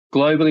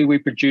Globally, we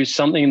produce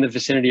something in the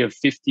vicinity of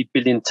 50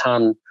 billion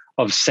tonne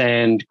of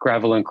sand,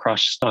 gravel and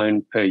crushed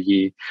stone per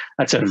year.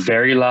 That's a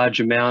very large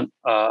amount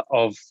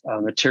of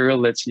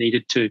material that's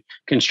needed to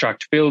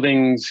construct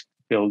buildings,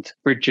 build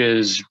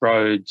bridges,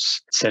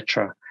 roads,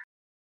 etc.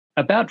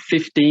 About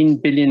 15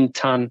 billion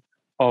tonne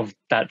of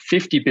that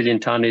 50 billion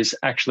tonne is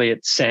actually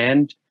at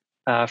sand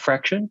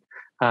fraction,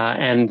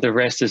 and the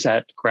rest is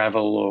at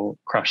gravel or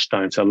crushed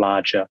stone, so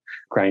larger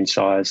grain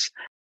size.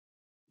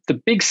 The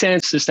big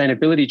sand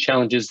sustainability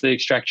challenge is the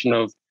extraction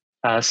of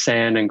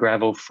sand and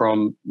gravel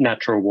from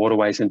natural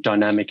waterways and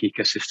dynamic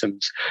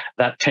ecosystems.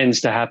 That tends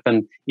to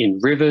happen in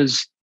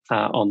rivers,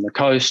 on the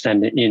coast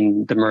and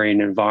in the marine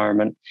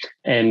environment.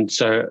 And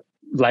so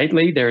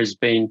lately there has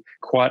been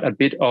quite a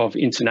bit of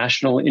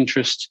international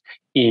interest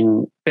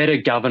in better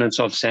governance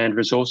of sand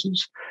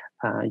resources.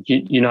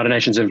 United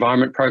Nations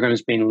Environment Programme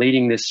has been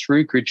leading this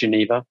through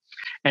Geneva,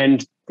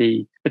 and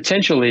the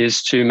potential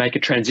is to make a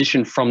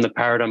transition from the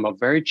paradigm of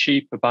very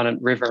cheap, abundant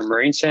river and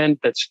marine sand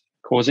that's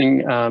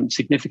causing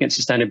significant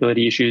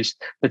sustainability issues,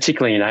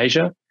 particularly in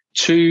Asia,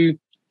 to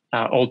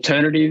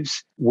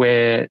alternatives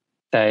where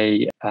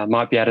they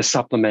might be able to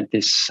supplement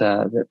this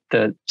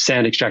the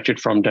sand extracted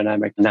from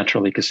dynamic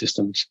natural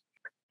ecosystems.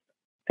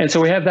 And so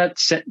we have that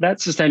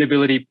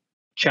sustainability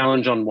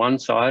challenge on one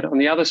side. On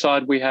the other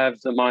side, we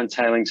have the mine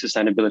tailings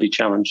sustainability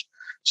challenge.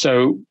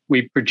 So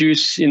we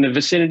produce in the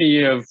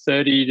vicinity of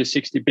 30 to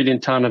 60 billion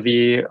tonne a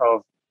year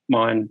of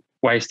mine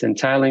waste and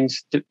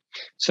tailings.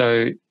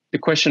 So the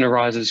question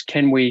arises,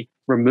 can we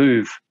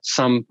remove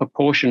some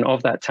proportion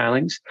of that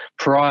tailings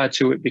prior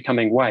to it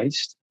becoming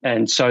waste,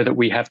 and so that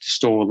we have to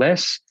store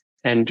less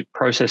and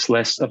process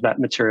less of that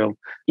material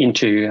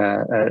into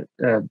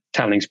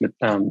tailings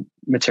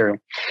material?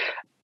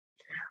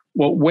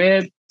 What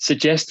we're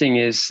suggesting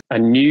is a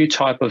new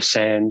type of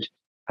sand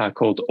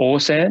called ore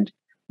sand,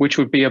 which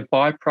would be a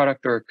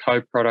byproduct or a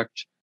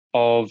co-product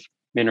of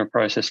mineral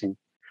processing.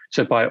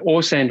 So by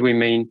ore sand, we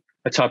mean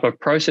a type of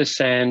processed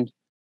sand.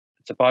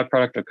 It's a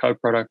byproduct or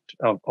co-product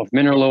of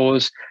mineral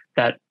ores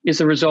that is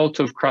a result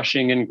of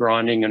crushing and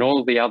grinding and all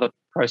of the other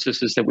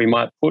processes that we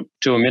might put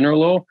to a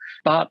mineral ore,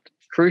 but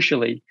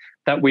crucially,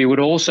 that we would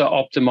also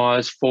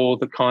optimize for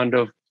the kind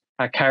of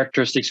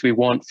characteristics we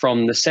want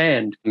from the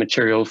sand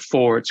material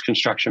for its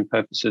construction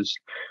purposes.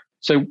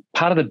 So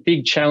part of the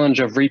big challenge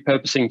of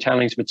repurposing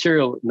tailings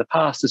material in the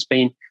past has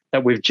been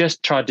that we've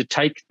just tried to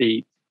take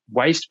the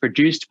waste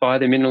produced by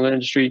the mineral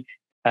industry,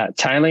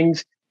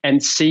 tailings,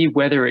 and see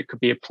whether it could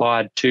be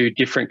applied to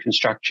different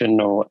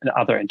construction or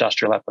other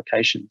industrial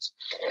applications.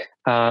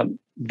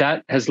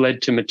 That has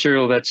led to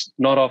material that's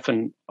not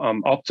often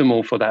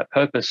optimal for that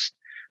purpose.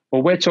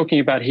 What we're talking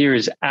about here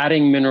is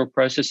adding mineral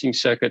processing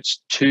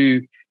circuits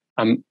to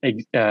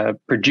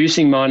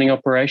producing mining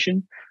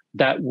operation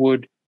that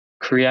would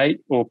create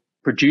or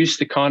produce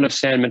the kind of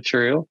sand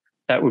material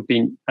that would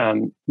be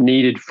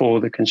needed for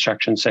the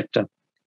construction sector.